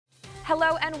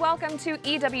Hello and welcome to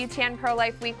Ewtn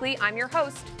Pro-Life Weekly. I'm your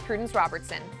host, Prudence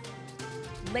Robertson.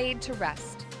 Laid to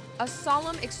rest. A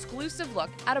solemn, exclusive look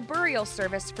at a burial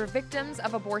service for victims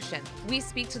of abortion. We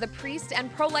speak to the priest and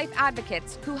pro-life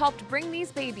advocates who helped bring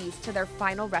these babies to their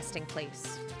final resting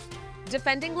place.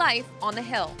 Defending life on the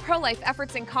Hill. Pro-life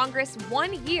efforts in Congress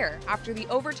 1 year after the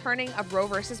overturning of Roe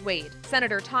v. Wade.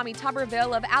 Senator Tommy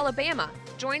Tuberville of Alabama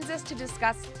joins us to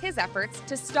discuss his efforts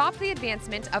to stop the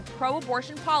advancement of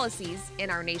pro-abortion policies in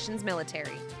our nation's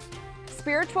military.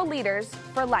 Spiritual leaders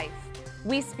for life.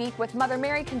 We speak with Mother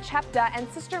Mary Concepta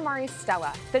and Sister Mari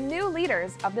Stella, the new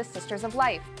leaders of the Sisters of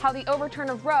Life, how the overturn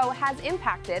of Roe has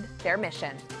impacted their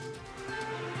mission.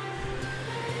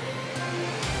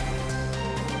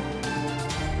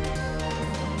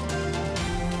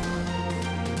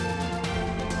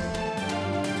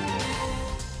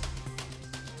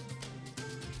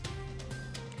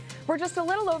 We're just a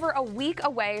little over a week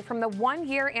away from the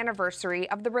 1-year anniversary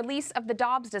of the release of the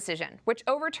Dobbs decision, which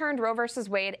overturned Roe v.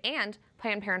 Wade and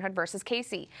Planned Parenthood v.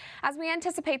 Casey. As we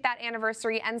anticipate that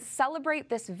anniversary and celebrate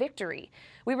this victory,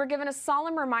 we were given a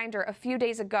solemn reminder a few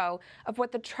days ago of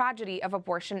what the tragedy of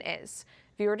abortion is.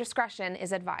 Viewer discretion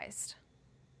is advised.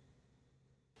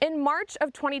 In March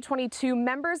of 2022,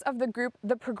 members of the group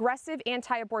The Progressive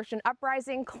Anti-Abortion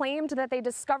Uprising claimed that they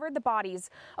discovered the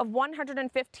bodies of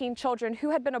 115 children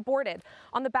who had been aborted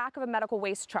on the back of a medical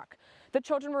waste truck. The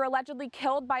children were allegedly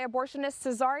killed by abortionist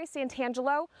Cesare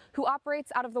Santangelo, who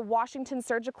operates out of the Washington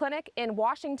Surgery Clinic in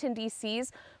Washington,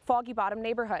 D.C.'s Foggy Bottom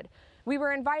neighborhood. We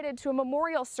were invited to a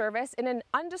memorial service in an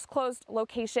undisclosed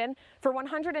location for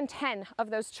 110 of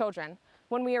those children.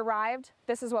 When we arrived,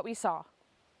 this is what we saw.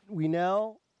 We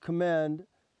now commend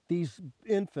these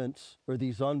infants, or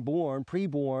these unborn,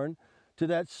 preborn, to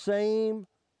that same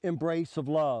embrace of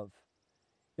love,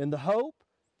 in the hope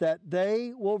that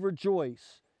they will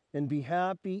rejoice and be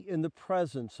happy in the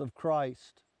presence of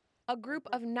Christ. A group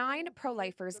of 9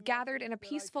 pro-lifers gathered in a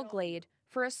peaceful glade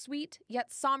for a sweet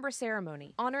yet somber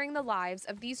ceremony honoring the lives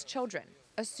of these children,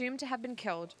 assumed to have been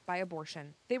killed by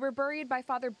abortion. They were buried by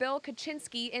Father Bill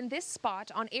Kaczynski in this spot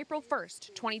on April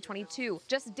 1st, 2022,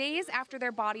 just days after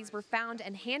their bodies were found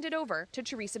and handed over to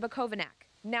Teresa Bukovac.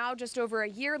 Now, just over a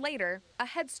year later, a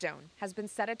headstone has been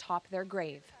set atop their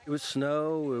grave. It was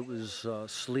snow, it was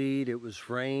sleet, it was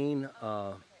rain,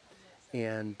 but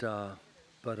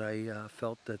I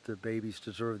felt that the babies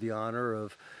deserve the honor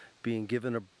of being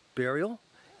given a burial,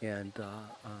 and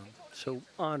so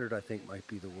honored, I think, might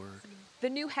be the word. The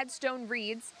new headstone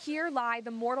reads, "Here lie the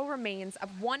mortal remains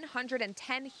of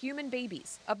 110 human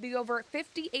babies of the over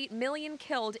 58 million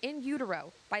killed in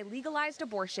utero by legalized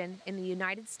abortion in the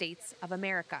United States of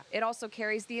America." It also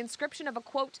carries the inscription of a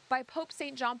quote by Pope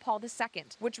St. John Paul II,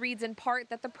 which reads in part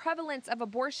that the prevalence of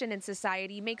abortion in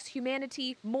society makes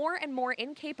humanity more and more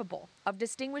incapable of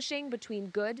distinguishing between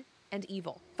good and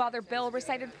evil. Father Bill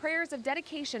recited prayers of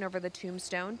dedication over the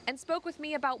tombstone and spoke with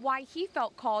me about why he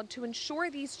felt called to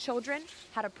ensure these children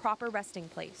had a proper resting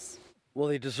place. Well,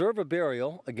 they deserve a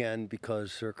burial, again,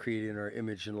 because they're created in our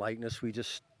image and likeness. We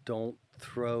just don't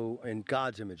throw, in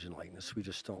God's image and likeness, we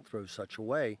just don't throw such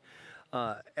away.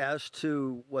 As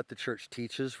to what the church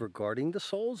teaches regarding the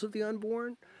souls of the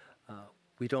unborn,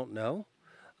 we don't know.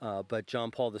 But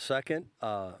John Paul II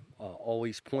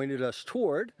always pointed us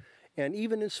toward, and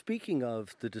even in speaking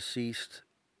of the deceased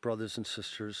brothers and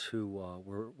sisters who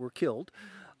were killed,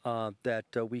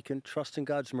 that we can trust in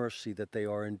God's mercy that they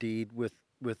are indeed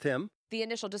with him. The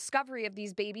initial discovery of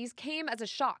these babies came as a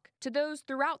shock to those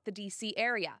throughout the D.C.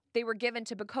 area. They were given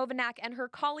to Bukovac and her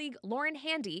colleague Lauren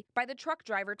Handy by the truck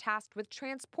driver tasked with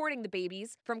transporting the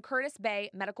babies from Curtis Bay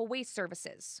Medical Waste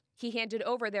Services. He handed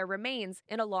over their remains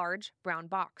in a large brown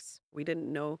box. We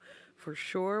didn't know for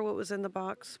sure what was in the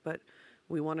box, but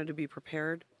we wanted to be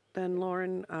prepared. Then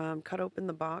Lauren cut open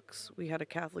the box. We had a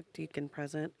Catholic deacon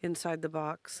present. Inside the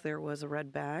box, there was a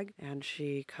red bag, and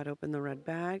she cut open the red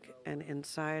bag, and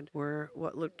inside were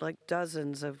what looked like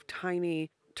dozens of tiny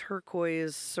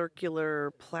turquoise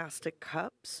circular plastic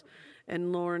cups.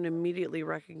 And Lauren immediately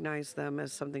recognized them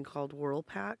as something called whirl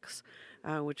packs,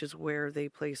 which is where they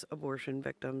place abortion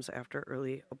victims after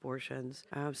early abortions.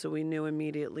 So we knew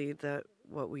immediately that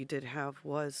what we did have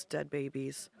was dead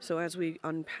babies. So as we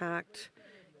unpacked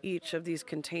each of these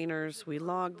containers, we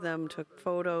logged them, took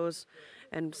photos,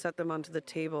 and set them onto the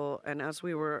table. And as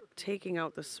we were taking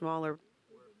out the smaller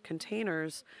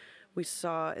containers, we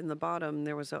saw in the bottom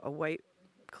there was a white,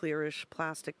 clearish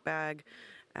plastic bag.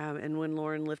 And when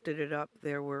Lauren lifted it up,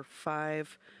 there were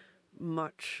 5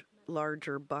 much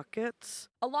larger buckets.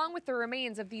 Along with the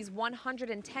remains of these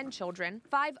 110 children,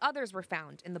 5 others were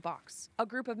found in the box. A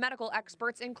group of medical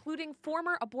experts, including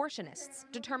former abortionists,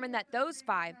 determined that those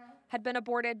 5 had been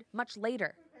aborted much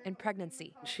later in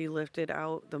pregnancy. She lifted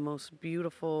out the most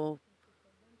beautiful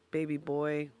baby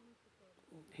boy.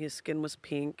 His skin was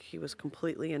pink. He was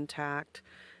completely intact.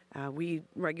 We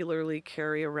regularly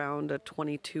carry around a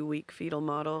 22-week fetal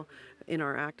model in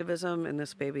our activism, and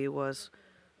this baby was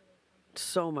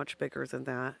so much bigger than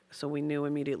that. So we knew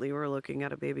immediately we were looking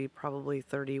at a baby probably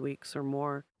 30 weeks or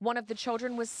more. One of the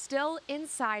children was still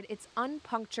inside its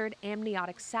unpunctured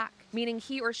amniotic sac, meaning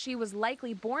he or she was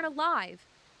likely born alive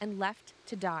and left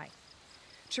to die.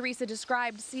 Teresa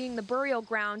described seeing the burial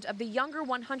ground of the younger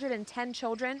 110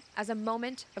 children as a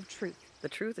moment of truth. The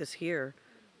truth is here.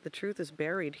 The truth is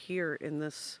buried here on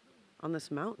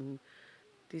this mountain.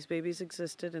 These babies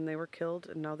existed and they were killed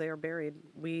and now they are buried.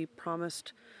 We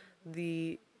promised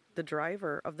the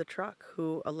driver of the truck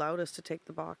who allowed us to take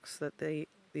the box that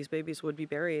these babies would be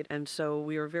buried. And so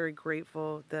we are very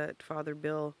grateful that Father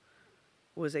Bill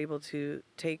was able to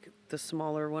take the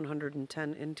smaller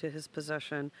 110 into his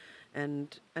possession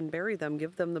and bury them,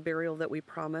 give them the burial that we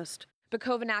promised.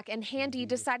 Bukovac and Handy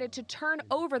decided to turn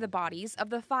over the bodies of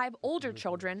the 5 older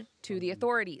children to the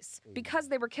authorities. Because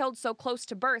they were killed so close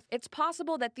to birth, it's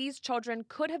possible that these children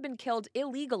could have been killed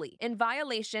illegally in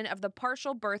violation of the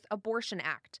Partial Birth Abortion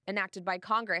Act, enacted by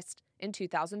Congress in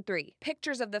 2003.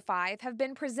 Pictures of the 5 have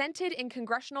been presented in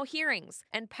congressional hearings,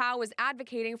 and POW is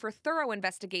advocating for thorough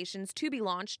investigations to be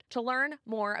launched to learn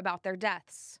more about their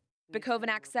deaths.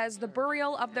 Bukovac says the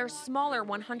burial of their smaller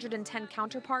 110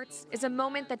 counterparts is a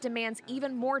moment that demands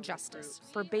even more justice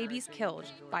for babies killed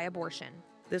by abortion.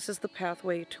 This is the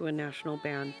pathway to a national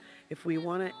ban. If we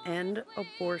want to end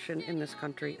abortion in this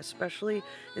country, especially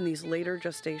in these later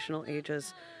gestational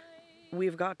ages,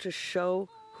 we've got to show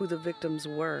who the victims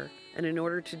were. And in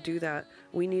order to do that,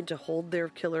 we need to hold their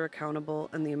killer accountable,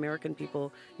 and the American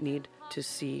people need to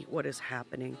see what is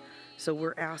happening. So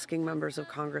we're asking members of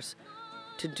Congress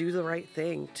to do the right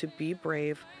thing, to be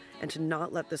brave, and to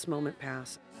not let this moment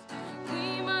pass.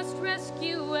 We must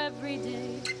rescue every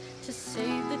day to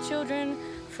save the children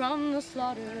from the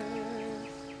slaughter.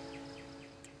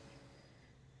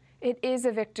 It is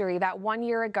a victory that 1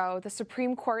 year ago, the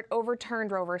Supreme Court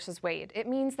overturned Roe v. Wade. It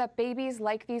means that babies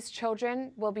like these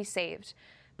children will be saved,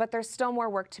 but there's still more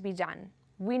work to be done.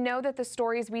 We know that the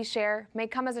stories we share may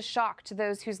come as a shock to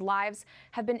those whose lives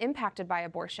have been impacted by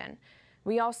abortion.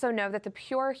 We also know that the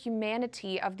pure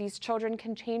humanity of these children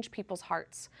can change people's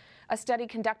hearts. A study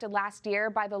conducted last year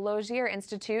by the Logier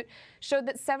Institute showed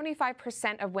that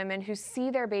 75% of women who see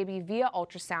their baby via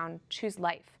ultrasound choose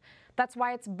life. That's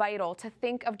why it's vital to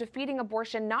think of defeating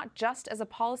abortion not just as a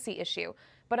policy issue,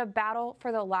 but a battle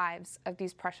for the lives of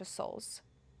these precious souls.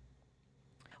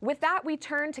 With that, we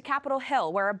turn to Capitol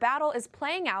Hill, where a battle is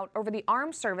playing out over the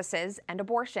armed services and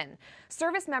abortion.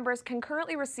 Service members can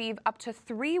currently receive up to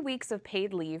 3 weeks of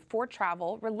paid leave for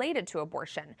travel related to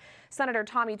abortion. Senator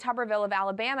Tommy Tuberville of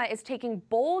Alabama is taking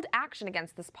bold action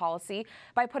against this policy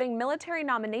by putting military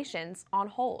nominations on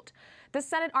hold. The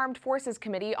Senate Armed Forces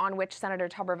Committee, on which Senator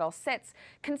Tuberville sits,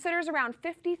 considers around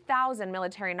 50,000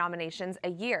 military nominations a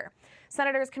year.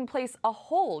 Senators can place a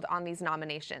hold on these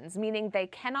nominations, meaning they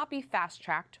cannot be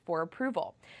fast-tracked for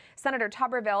approval. Senator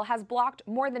Tuberville has blocked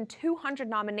more than 200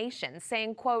 nominations,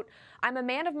 saying, quote, "I'm a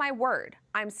man of my word.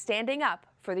 I'm standing up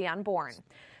for the unborn."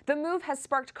 The move has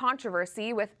sparked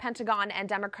controversy, with Pentagon and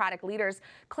Democratic leaders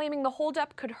claiming the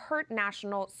holdup could hurt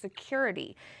national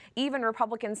security. Even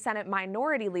Republican Senate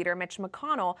Minority Leader Mitch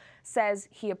McConnell says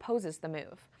he opposes the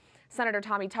move. Senator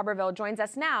Tommy Tuberville joins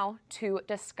us now to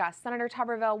discuss. Senator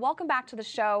Tuberville, welcome back to the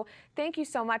show. Thank you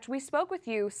so much. We spoke with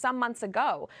you some months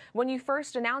ago when you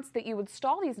first announced that you would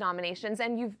stall these nominations,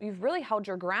 and you've really held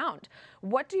your ground.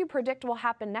 What do you predict will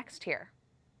happen next here?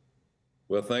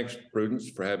 Well, thanks, Prudence,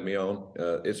 for having me on.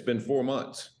 It's been 4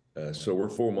 months, so we're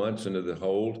 4 months into the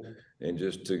hold. And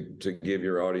just to give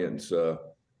your audience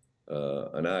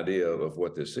an idea of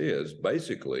what this is,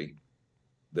 basically,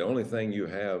 the only thing you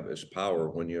have is power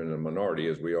when you're in a minority,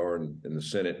 as we are in the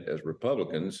Senate as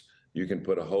Republicans. You can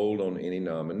put a hold on any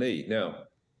nominee. Now,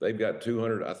 they've got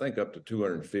 200, I think up to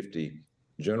 250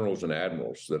 generals and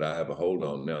admirals that I have a hold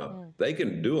on. Now, they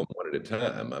can do them one at a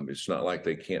time. I mean, it's not like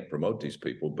they can't promote these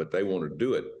people, but they want to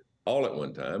do it all at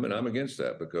one time. And I'm against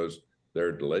that because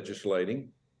they're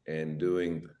legislating and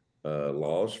doing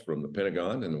laws from the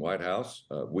Pentagon and the White House.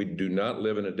 We do not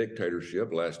live in a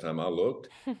dictatorship, last time I looked.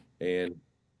 And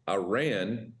I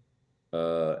ran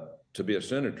to be a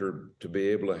senator to be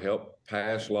able to help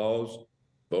pass laws,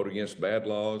 vote against bad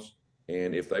laws,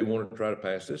 And if they want to try to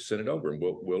pass this, send it over and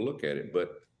we'll look at it.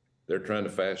 But they're trying to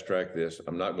fast track this.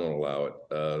 I'm not going to allow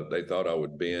it. They thought I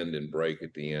would bend and break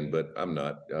at the end, but I'm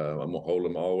not. I'm going to hold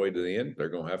them all the way to the end. They're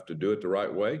going to have to do it the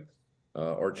right way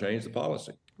or change the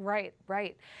policy. Right,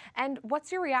 right. And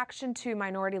what's your reaction to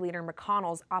Minority Leader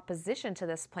McConnell's opposition to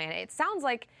this plan? It sounds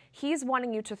like he's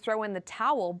wanting you to throw in the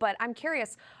towel, but I'm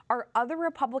curious, are other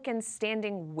Republicans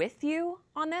standing with you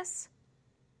on this?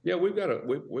 Yeah, we've got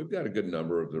a good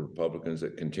number of the Republicans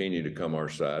that continue to come our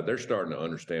side. They're starting to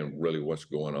understand really what's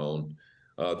going on.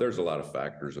 There's a lot of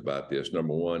factors about this.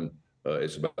 Number one,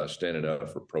 it's about standing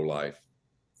up for pro-life,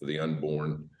 for the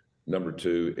unborn. Number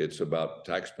two, it's about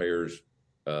taxpayers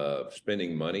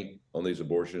spending money on these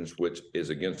abortions, which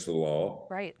is against the law.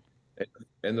 Right.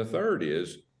 And the third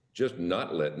is just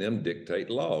not letting them dictate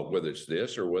law, whether it's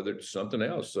this or whether it's something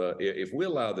else. If we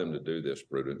allow them to do this,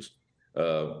 Prudence,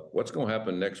 what's going to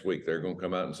happen next week? They're going to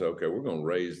come out and say, okay, we're going to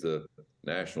raise the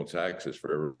national taxes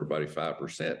for everybody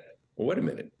 5%. Well, wait a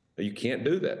minute. You can't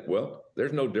do that. Well,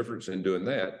 there's no difference in doing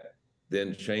that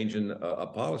than changing a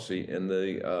policy in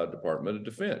the Department of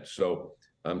Defense. So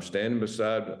I'm standing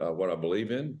beside what I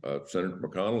believe in. Senator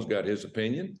McConnell's got his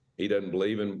opinion. He doesn't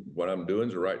believe in what I'm doing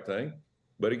is the right thing.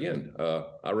 But again,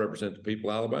 I represent the people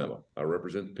of Alabama. I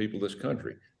represent the people of this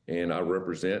country. And I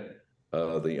represent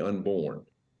the unborn.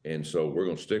 And so we're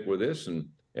going to stick with this and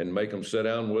make them sit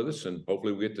down with us. And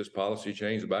hopefully we get this policy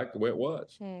changed back the way it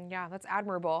was. Yeah, that's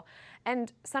admirable.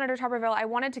 And Senator Tuberville, I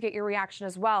wanted to get your reaction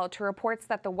as well to reports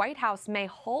that the White House may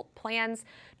halt plans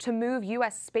to move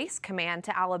U.S. Space Command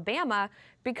to Alabama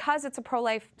because it's a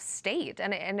pro-life state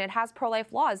and it has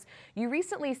pro-life laws. You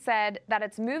recently said that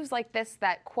it's moves like this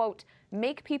that, quote,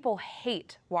 make people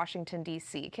hate Washington,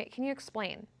 D.C. Can you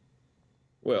explain?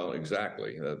 Well,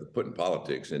 exactly. Putting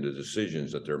politics into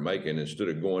decisions that they're making instead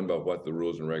of going by what the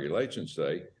rules and regulations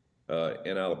say.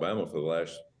 In Alabama for the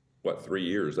last, 3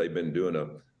 years, they've been doing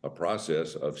a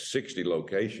process of 60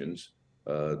 locations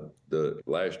the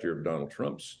last year of Donald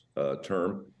Trump's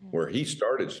term, where he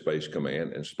started Space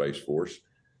Command and Space Force.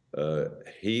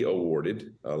 He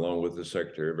awarded, along with the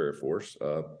Secretary of Air Force,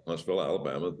 Huntsville,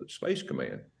 Alabama, the Space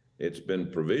Command. It's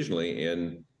been provisionally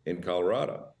in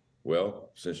Colorado. Well,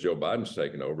 since Joe Biden's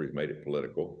taken over, he's made it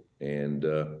political, and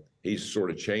he's sort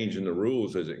of changing the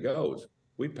rules as it goes.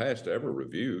 We passed every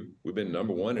review. We've been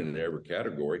number one in every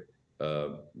category.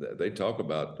 They talk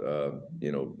about,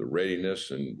 the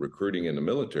readiness and recruiting in the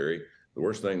military. The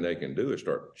worst thing they can do is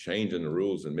start changing the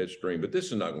rules in midstream. But this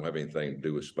is not going to have anything to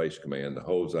do with Space Command, the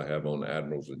holds I have on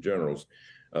admirals and generals.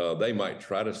 They might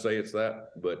try to say it's that,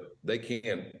 but they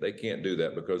can't do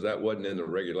that because that wasn't in the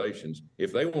regulations.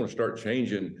 If they want to start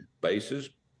changing bases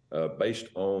based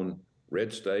on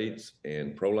red states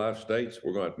and pro-life states,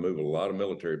 we're going to have to move a lot of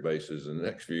military bases in the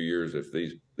next few years if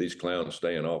these clowns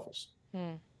stay in office.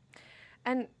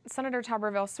 And Senator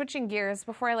Tuberville, switching gears,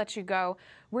 before I let you go,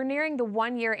 we're nearing the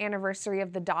 1-year anniversary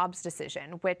of the Dobbs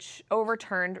decision, which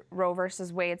overturned Roe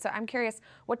versus Wade. So I'm curious,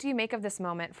 what do you make of this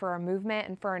moment for our movement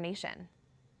and for our nation?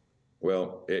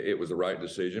 Well, it was the right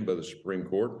decision by the Supreme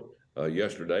Court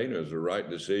yesterday, and it was the right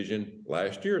decision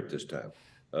last year at this time.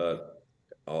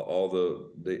 All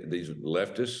these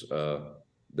leftists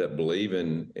that believe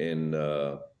in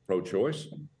pro-choice,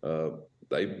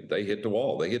 they hit the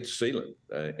wall, they hit the ceiling,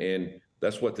 and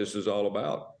that's what this is all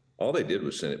about. All they did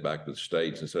was send it back to the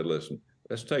states and said, listen,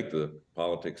 let's take the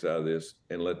politics out of this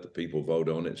and let the people vote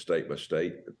on it state by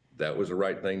state. That was the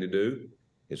right thing to do.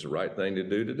 It's the right thing to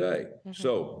do today.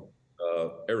 So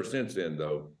ever since then,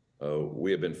 though,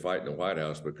 we have been fighting the White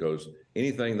House because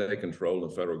anything they control in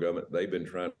the federal government, they've been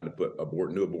trying to put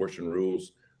new abortion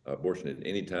rules, abortion at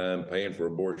any time, paying for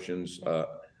abortions.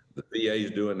 The VA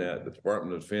is doing that. The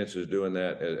Department of Defense is doing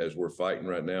that as we're fighting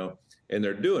right now. And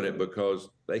they're doing it because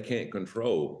they can't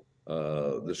control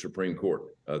the Supreme Court.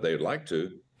 They'd like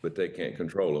to, but they can't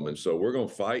control them. And so we're going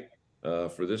to fight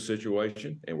for this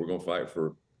situation, and we're going to fight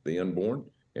for the unborn,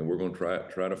 and we're going to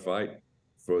try to fight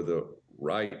for the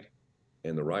right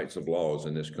and the rights of laws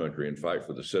in this country and fight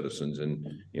for the citizens. And,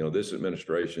 this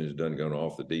administration has done gone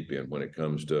off the deep end when it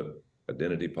comes to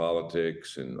identity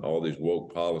politics and all these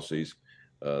woke policies,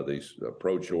 these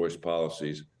pro-choice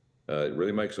policies. It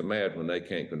really makes them mad when they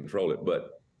can't control it.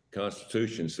 But the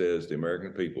Constitution says the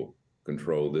American people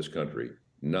control this country,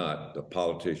 not the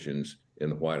politicians in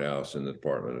the White House and the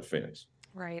Department of Defense.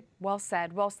 Right. Well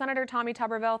said. Well, Senator Tommy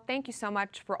Tuberville, thank you so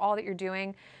much for all that you're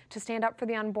doing to stand up for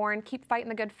the unborn. Keep fighting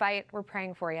the good fight. We're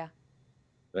praying for you.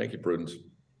 Thank you, Prudence.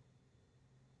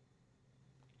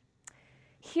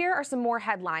 Here are some more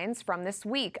headlines from this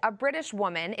week. A British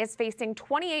woman is facing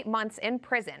 28 months in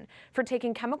prison for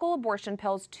taking chemical abortion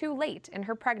pills too late in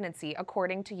her pregnancy,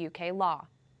 according to UK law.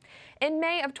 In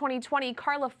May of 2020,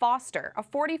 Carla Foster, a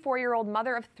 44-year-old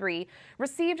mother of 3,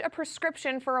 received a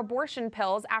prescription for abortion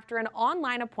pills after an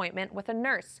online appointment with a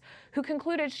nurse who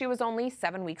concluded she was only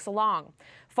 7 weeks along.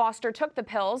 Foster took the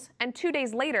pills and 2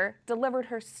 days later delivered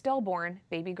her stillborn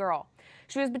baby girl.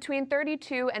 She was between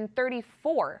 32 and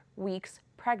 34 weeks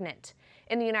pregnant.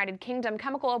 In the United Kingdom,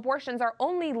 chemical abortions are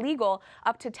only legal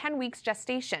up to 10 weeks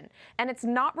gestation, and it's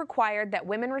not required that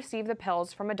women receive the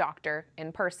pills from a doctor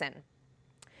in person.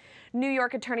 New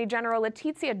York Attorney General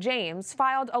Letitia James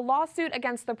filed a lawsuit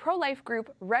against the pro-life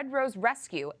group Red Rose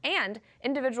Rescue and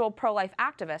individual pro-life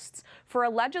activists for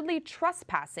allegedly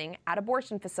trespassing at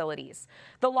abortion facilities.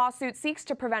 The lawsuit seeks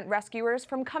to prevent rescuers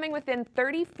from coming within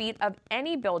 30 feet of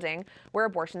any building where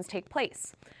abortions take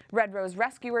place. Red Rose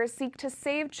rescuers seek to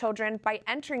save children by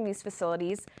entering these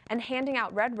facilities and handing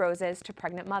out red roses to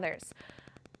pregnant mothers.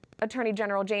 Attorney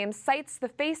General James cites the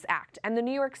FACE Act and the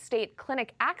New York State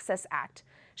Clinic Access Act.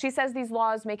 She says these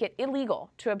laws make it illegal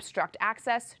to obstruct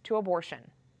access to abortion.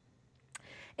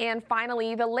 And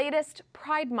finally, the latest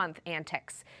Pride Month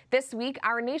antics. This week,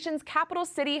 our nation's capital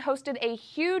city hosted a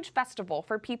huge festival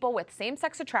for people with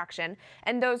same-sex attraction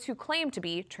and those who claim to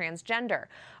be transgender.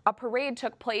 A parade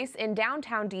took place in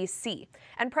downtown D.C.,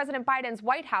 and President Biden's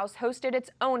White House hosted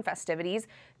its own festivities,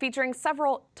 featuring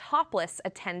several topless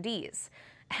attendees.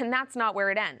 And that's not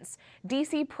where it ends.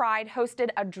 DC Pride hosted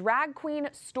a drag queen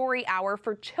story hour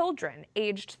for children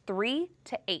aged 3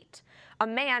 to 8. A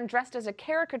man dressed as a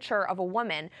caricature of a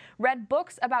woman read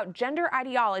books about gender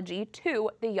ideology to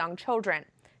the young children.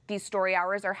 These story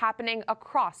hours are happening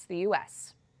across the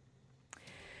U.S.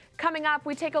 Coming up,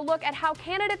 we take a look at how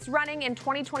candidates running in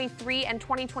 2023 and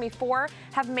 2024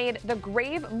 have made the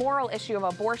grave moral issue of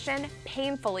abortion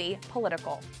painfully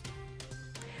political.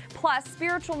 Plus,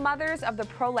 spiritual mothers of the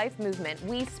pro-life movement,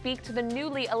 we speak to the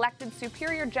newly elected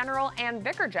Superior General and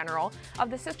Vicar General of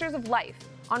the Sisters of Life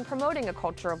on promoting a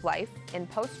culture of life in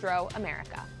post-Roe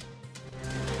America.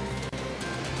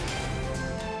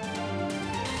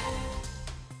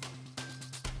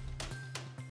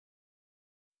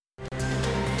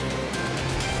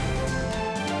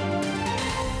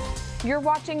 You're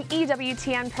watching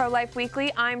Ewtn Pro-Life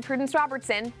Weekly. I'm Prudence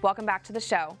Robertson. Welcome back to the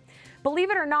show.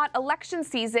 Believe it or not, election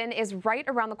season is right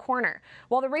around the corner.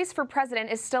 While the race for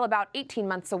president is still about 18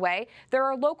 months away, there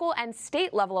are local and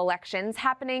state level elections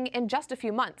happening in just a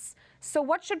few months. So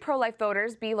what should pro-life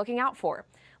voters be looking out for?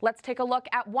 Let's take a look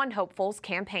at one hopeful's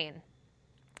campaign.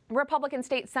 Republican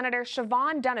State Senator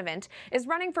Siobhan Dunavant is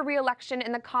running for re-election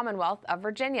in the Commonwealth of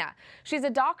Virginia. She's a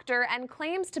doctor and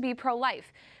claims to be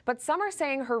pro-life, but some are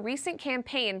saying her recent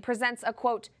campaign presents a,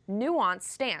 quote, nuanced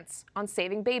stance on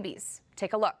saving babies.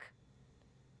 Take a look.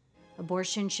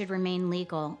 Abortion should remain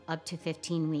legal up to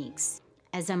 15 weeks.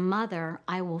 As a mother,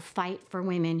 I will fight for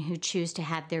women who choose to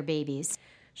have their babies.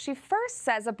 She first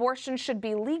says abortion should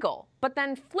be legal, but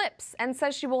then flips and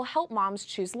says she will help moms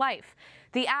choose life.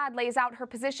 The ad lays out her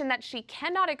position that she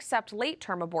cannot accept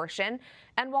late-term abortion,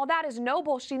 and while that is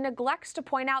noble, she neglects to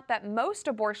point out that most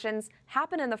abortions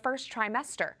happen in the first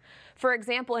trimester. For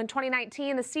example, in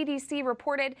 2019, the CDC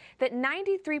reported that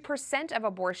 93% of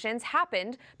abortions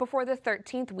happened before the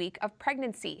 13th week of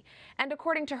pregnancy. And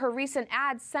according to her recent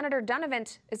ad, Senator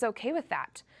Dunavant is okay with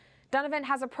that. Dunavant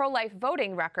has a pro-life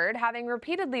voting record, having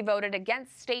repeatedly voted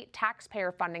against state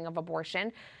taxpayer funding of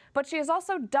abortion, but she has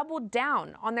also doubled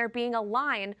down on there being a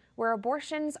line where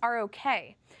abortions are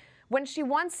okay. When she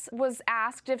once was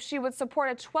asked if she would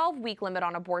support a 12-week limit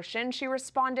on abortion, she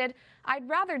responded, "I'd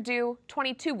rather do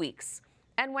 22 weeks."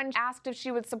 And when asked if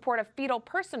she would support a fetal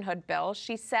personhood bill,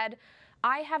 she said,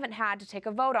 "I haven't had to take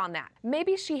a vote on that."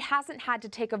 Maybe she hasn't had to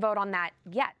take a vote on that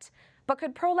yet. But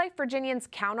could pro-life Virginians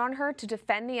count on her to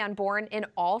defend the unborn in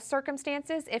all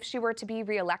circumstances if she were to be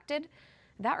reelected?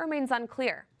 That remains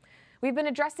unclear. We've been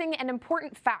addressing an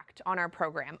important fact on our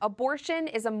program. Abortion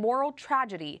is a moral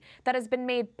tragedy that has been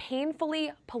made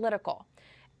painfully political.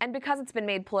 And because it's been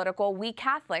made political, we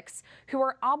Catholics, who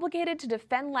are obligated to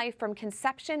defend life from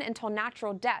conception until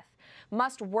natural death,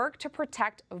 must work to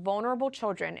protect vulnerable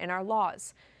children in our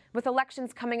laws. With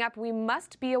elections coming up, we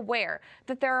must be aware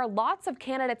that there are lots of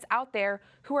candidates out there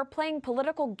who are playing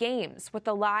political games with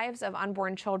the lives of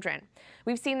unborn children.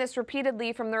 We've seen this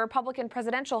repeatedly from the Republican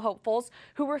presidential hopefuls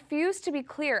who refuse to be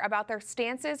clear about their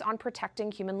stances on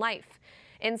protecting human life.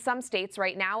 In some states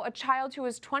right now, a child who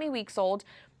is 20 weeks old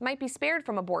might be spared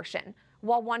from abortion,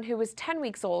 while one who is 10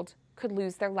 weeks old could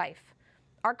lose their life.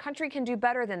 Our country can do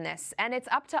better than this, and it's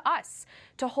up to us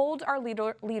to hold our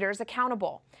leaders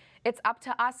accountable. It's up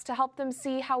to us to help them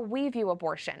see how we view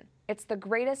abortion. It's the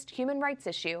greatest human rights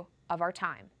issue of our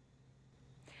time.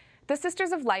 The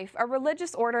Sisters of Life, a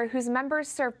religious order whose members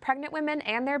serve pregnant women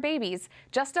and their babies,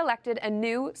 just elected a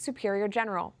new superior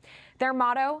general. Their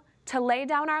motto, to lay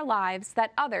down our lives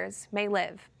that others may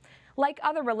live. Like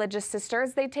other religious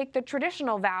sisters, they take the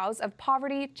traditional vows of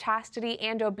poverty, chastity,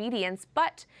 and obedience,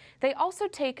 but they also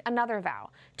take another vow,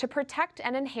 to protect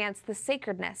and enhance the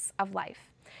sacredness of life.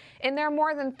 In their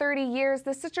more than 30 years,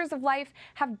 the Sisters of Life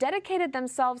have dedicated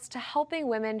themselves to helping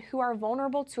women who are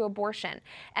vulnerable to abortion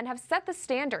and have set the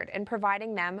standard in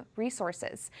providing them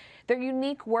resources. Their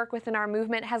unique work within our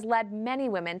movement has led many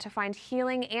women to find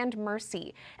healing and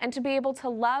mercy and to be able to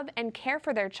love and care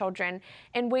for their children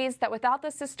in ways that without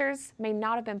the sisters may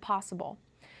not have been possible.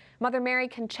 Mother Mary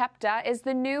Concepta is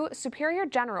the new Superior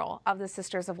General of the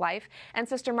Sisters of Life, and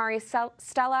Sister Maria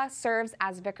Stella serves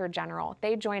as Vicar General.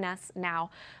 They join us now.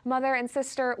 Mother and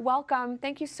Sister, welcome.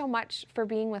 Thank you so much for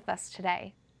being with us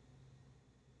today.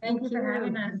 Thank you for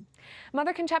having us.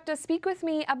 Mother Concepta, speak with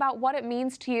me about what it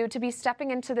means to you to be stepping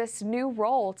into this new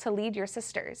role to lead your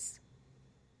sisters.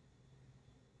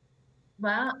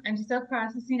 Well, I'm still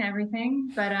processing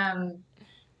everything, but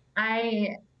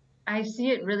I see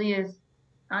it really as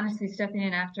honestly stepping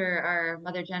in after our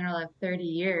Mother General of 30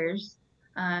 years,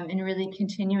 and really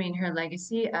continuing her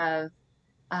legacy of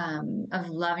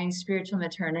loving spiritual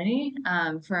maternity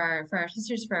for our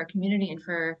sisters, for our community, and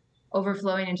for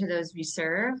overflowing into those we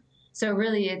serve. So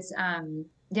really, it's an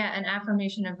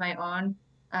affirmation of my own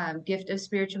gift of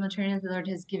spiritual maternity that the Lord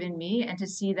has given me, and to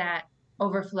see that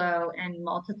overflow and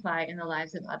multiply in the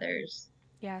lives of others.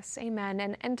 Yes,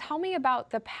 amen. And tell me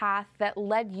about the path that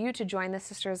led you to join the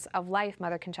Sisters of Life,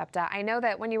 Mother Concepta. I know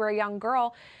that when you were a young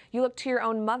girl, you looked to your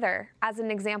own mother as an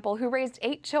example, who raised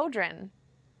 8 children.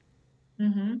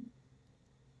 Mm-hmm.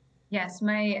 Yes,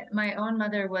 my own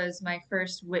mother was my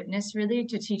first witness, really,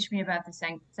 to teach me about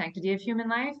the sanctity of human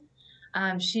life.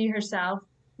 She herself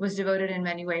was devoted in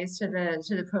many ways to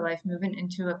the pro-life movement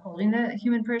and to upholding the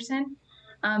human person.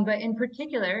 But in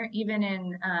particular, even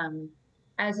in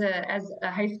as a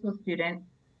high school student,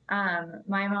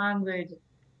 my mom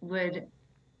would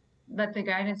let the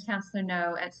guidance counselor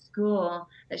know at school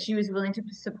that she was willing to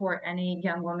support any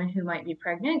young woman who might be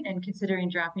pregnant and considering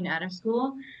dropping out of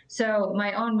school. So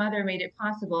my own mother made it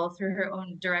possible through her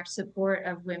own direct support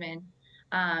of women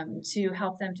to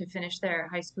help them to finish their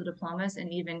high school diplomas.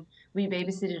 And even we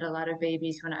babysitted a lot of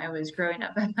babies when I was growing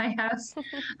up at my house.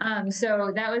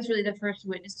 So that was really the first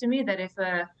witness to me that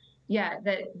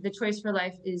that the choice for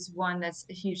life is one that's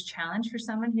a huge challenge for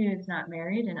someone who is not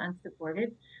married and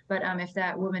unsupported. But if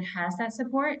that woman has that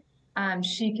support,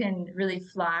 she can really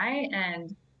fly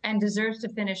and deserves to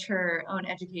finish her own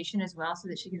education as well, so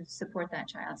that she can support that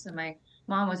child. So my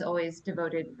mom was always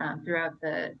devoted throughout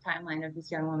the timeline of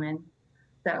this young woman.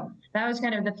 So that was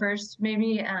kind of the first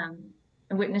maybe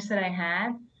witness that I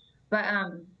had. But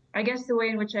I guess the way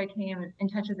in which I came in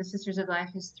touch with the Sisters of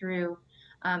Life is through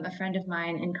a friend of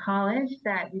mine in college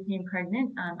that became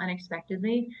pregnant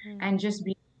unexpectedly, and just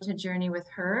being able to journey with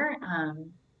her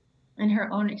and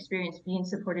her own experience being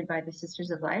supported by the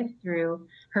Sisters of Life through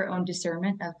her own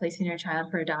discernment of placing her child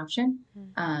for adoption,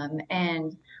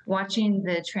 and watching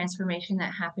the transformation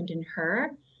that happened in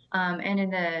her, and in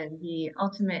the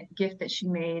ultimate gift that she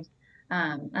made,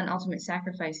 an ultimate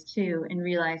sacrifice too, in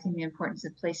realizing the importance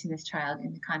of placing this child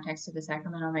in the context of the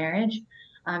sacramental marriage.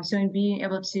 So in being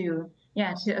able to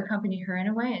accompany her in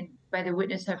a way, and by the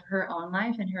witness of her own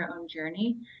life and her own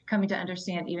journey, coming to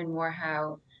understand even more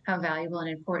how valuable and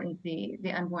important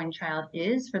the unborn child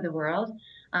is for the world.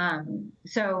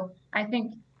 So I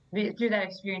think through that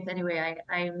experience anyway,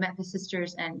 I met the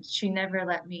sisters, and she never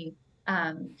let me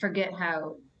forget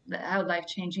how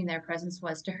life-changing their presence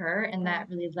was to her. And that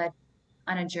really led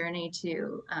on a journey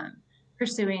to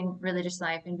pursuing religious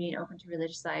life and being open to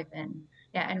religious life, and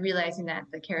realizing that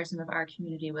the charism of our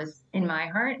community was in my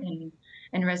heart and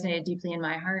resonated deeply in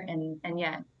my heart. And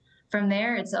yet from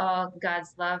there, it's all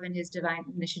God's love and his divine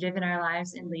initiative in our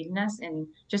lives and leading us, and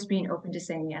just being open to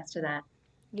saying yes to that.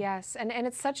 Yes, and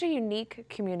it's such a unique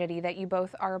community that you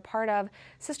both are a part of.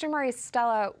 Sister Maria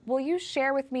Stella, will you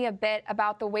share with me a bit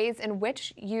about the ways in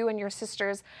which you and your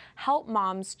sisters help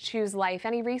moms choose life?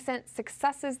 Any recent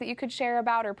successes that you could share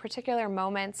about, or particular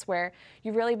moments where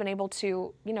you've really been able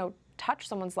to, touch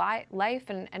someone's life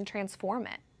and transform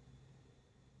it?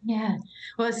 Yeah.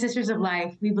 Well, as Sisters of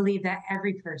Life, we believe that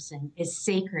every person is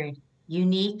sacred,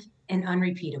 unique, and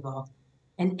unrepeatable,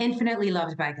 and infinitely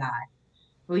loved by God.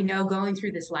 We know going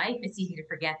through this life, it's easy to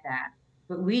forget that.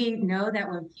 But we know that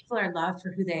when people are loved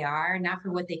for who they are, not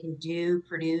for what they can do,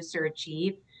 produce, or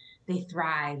achieve, they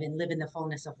thrive and live in the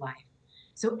fullness of life.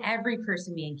 So every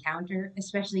person we encounter,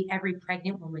 especially every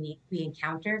pregnant woman we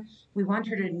encounter, we want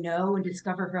her to know and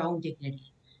discover her own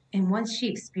dignity. And once she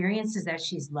experiences that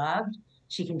she's loved,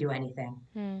 she can do anything.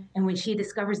 And when she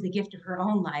discovers the gift of her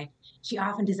own life, she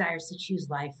often desires to choose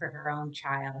life for her own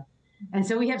child. And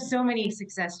so we have so many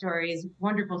success stories,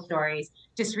 wonderful stories.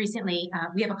 Just recently,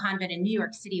 we have a convent in New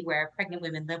York City where pregnant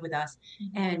women live with us.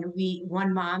 And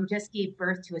one mom just gave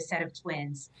birth to a set of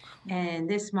twins. And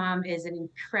this mom is an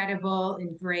incredible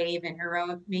and brave and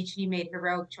heroic, she made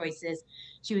heroic choices.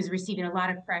 She was receiving a lot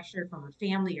of pressure from her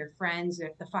family or friends or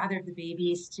the father of the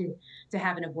babies to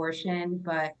have an abortion,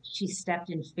 but she stepped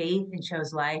in faith and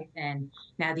chose life. And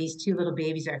now these two little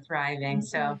babies are thriving.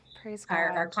 So Praise God.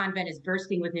 our convent is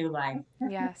bursting with new life.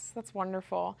 Yes, that's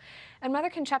wonderful. And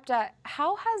Mother Concepta,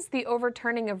 how has the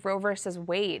overturning of Roe versus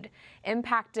Wade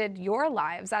impacted your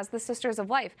lives as the Sisters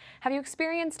of Life? Have you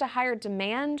experienced a higher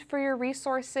demand for your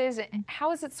resources?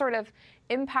 How has it sort of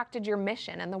impacted your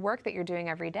mission and the work that you're doing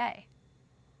every day?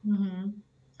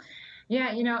 Yeah,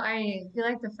 I feel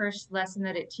like the first lesson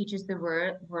that it teaches the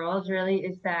world really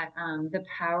is that the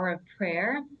power of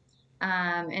prayer,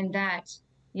 and that,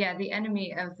 the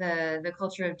enemy of the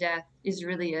culture of death is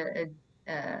really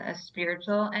a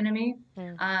spiritual enemy,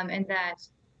 and that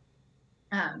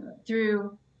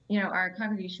through, our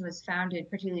congregation was founded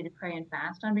particularly to pray and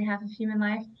fast on behalf of human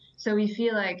life. So we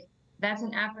feel like that's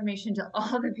an affirmation to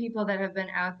all the people that have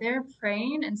been out there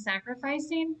praying and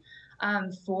sacrificing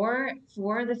for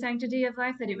the sanctity of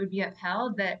life, that it would be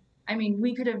upheld. That, I mean,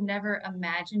 we could have never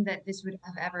imagined that this would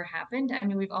have ever happened. I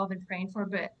mean, we've all been praying for,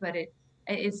 but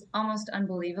it's almost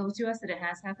unbelievable to us that it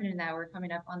has happened, and now we're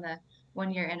coming up on the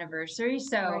 1-year anniversary.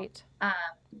 So,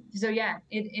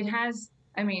 it has.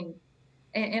 I mean,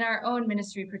 in our own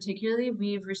ministry particularly,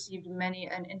 we've received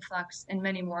an influx and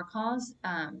many more calls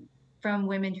from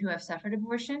women who have suffered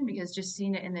abortion, because just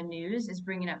seeing it in the news is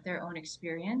bringing up their own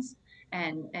experience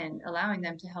and allowing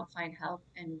them to help find help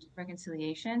and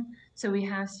reconciliation. So we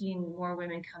have seen more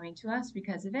women coming to us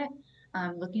because of it,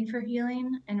 looking for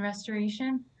healing and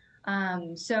restoration.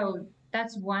 So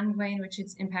that's one way in which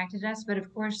it's impacted us. But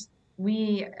of course,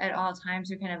 we at all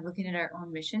times are kind of looking at our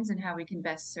own missions and how we can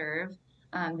best serve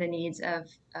the needs of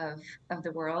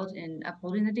the world in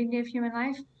upholding the dignity of human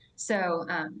life. So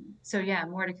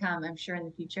more to come, I'm sure, in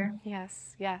the future.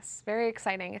 Yes. Very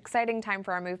exciting time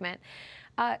for our movement.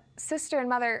 Sister and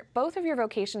Mother, both of your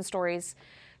vocation stories,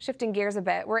 shifting gears a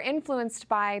bit, were influenced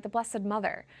by the Blessed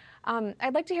Mother.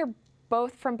 I'd like to hear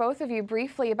from both of you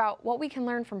briefly about what we can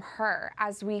learn from her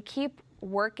as we keep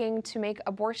working to make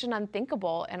abortion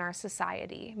unthinkable in our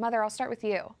society. Mother, I'll start with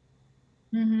you.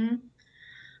 When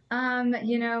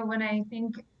I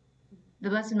think the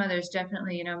Blessed Mother is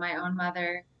definitely, my own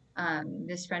mother,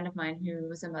 this friend of mine who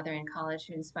was a mother in college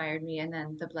who inspired me, and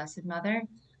then the Blessed Mother.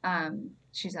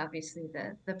 She's obviously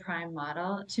the prime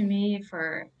model to me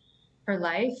for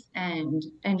life, and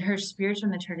her spiritual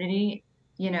maternity,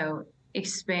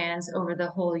 expands over the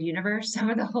whole universe,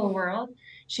 over the whole world.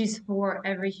 She's for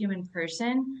every human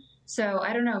person. So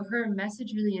I don't know, her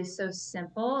message really is so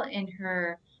simple in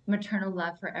her maternal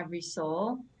love for every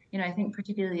soul. I think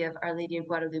particularly of Our Lady of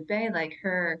Guadalupe, like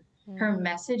her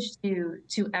message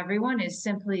to everyone is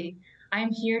simply,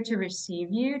 I'm here to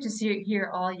receive you, to hear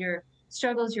all your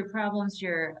struggles, your problems,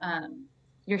 your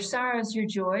sorrows, your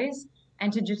joys,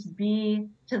 and to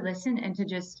listen and to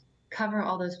just cover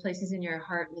all those places in your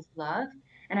heart with love.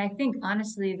 And I think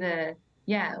honestly,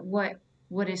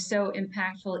 what is so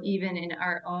impactful even in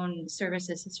our own service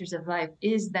as Sisters of Life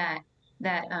is that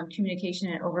communication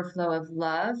and overflow of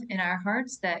love in our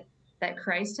hearts that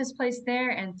Christ has placed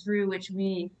there, and through which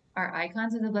we are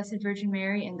icons of the Blessed Virgin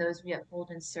Mary and those we uphold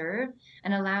and serve,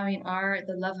 and allowing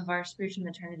the love of our spiritual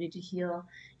maternity to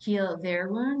heal their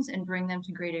wounds and bring them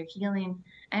to greater healing,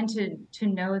 and to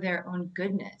know their own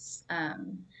goodness.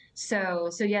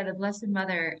 The Blessed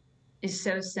Mother is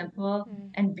so simple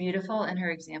and beautiful in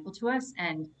her example to us.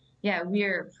 And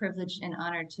we're privileged and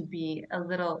honored to be a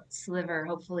little sliver,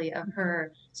 hopefully, of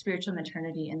her spiritual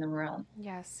maternity in the world.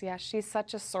 Yes, she's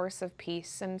such a source of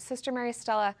peace. And Sister Mary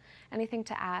Stella, anything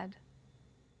to add?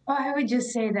 Well, I would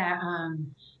just say that,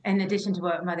 in addition to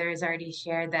what Mother has already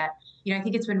shared, that, I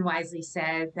think it's been wisely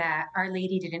said that Our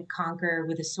Lady didn't conquer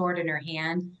with a sword in her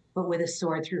hand, but with a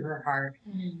sword through her heart.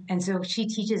 And so she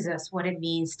teaches us what it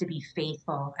means to be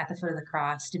faithful at the foot of the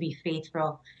cross, to be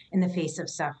faithful in the face of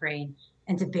suffering,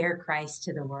 and to bear Christ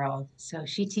to the world. So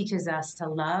she teaches us to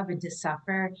love and to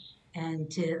suffer and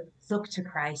to look to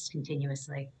Christ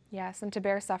continuously. Yes, and to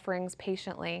bear sufferings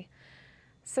patiently.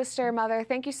 Sister, Mother,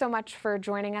 thank you so much for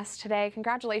joining us today.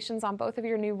 Congratulations on both of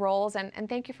your new roles, and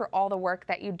thank you for all the work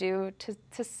that you do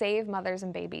to save mothers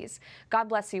and babies. God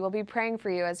bless you. We'll be praying for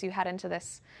you as you head into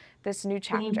this new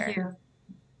chapter. Thank you.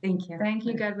 Thank you. Thank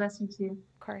you. God bless you too.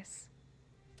 Of course.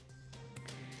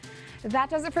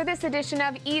 That does it for this edition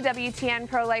of EWTN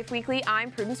Pro-Life Weekly.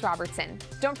 I'm Prudence Robertson.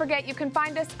 Don't forget, you can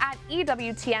find us at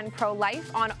EWTN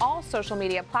Pro-Life on all social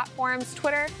media platforms,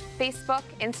 Twitter, Facebook,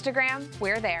 Instagram,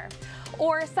 we're there.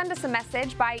 Or send us a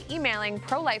message by emailing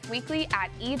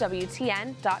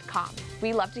prolifeweekly@ewtn.com.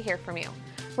 We love to hear from you.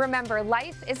 Remember,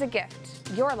 life is a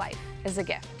gift. Your life is a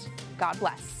gift. God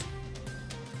bless.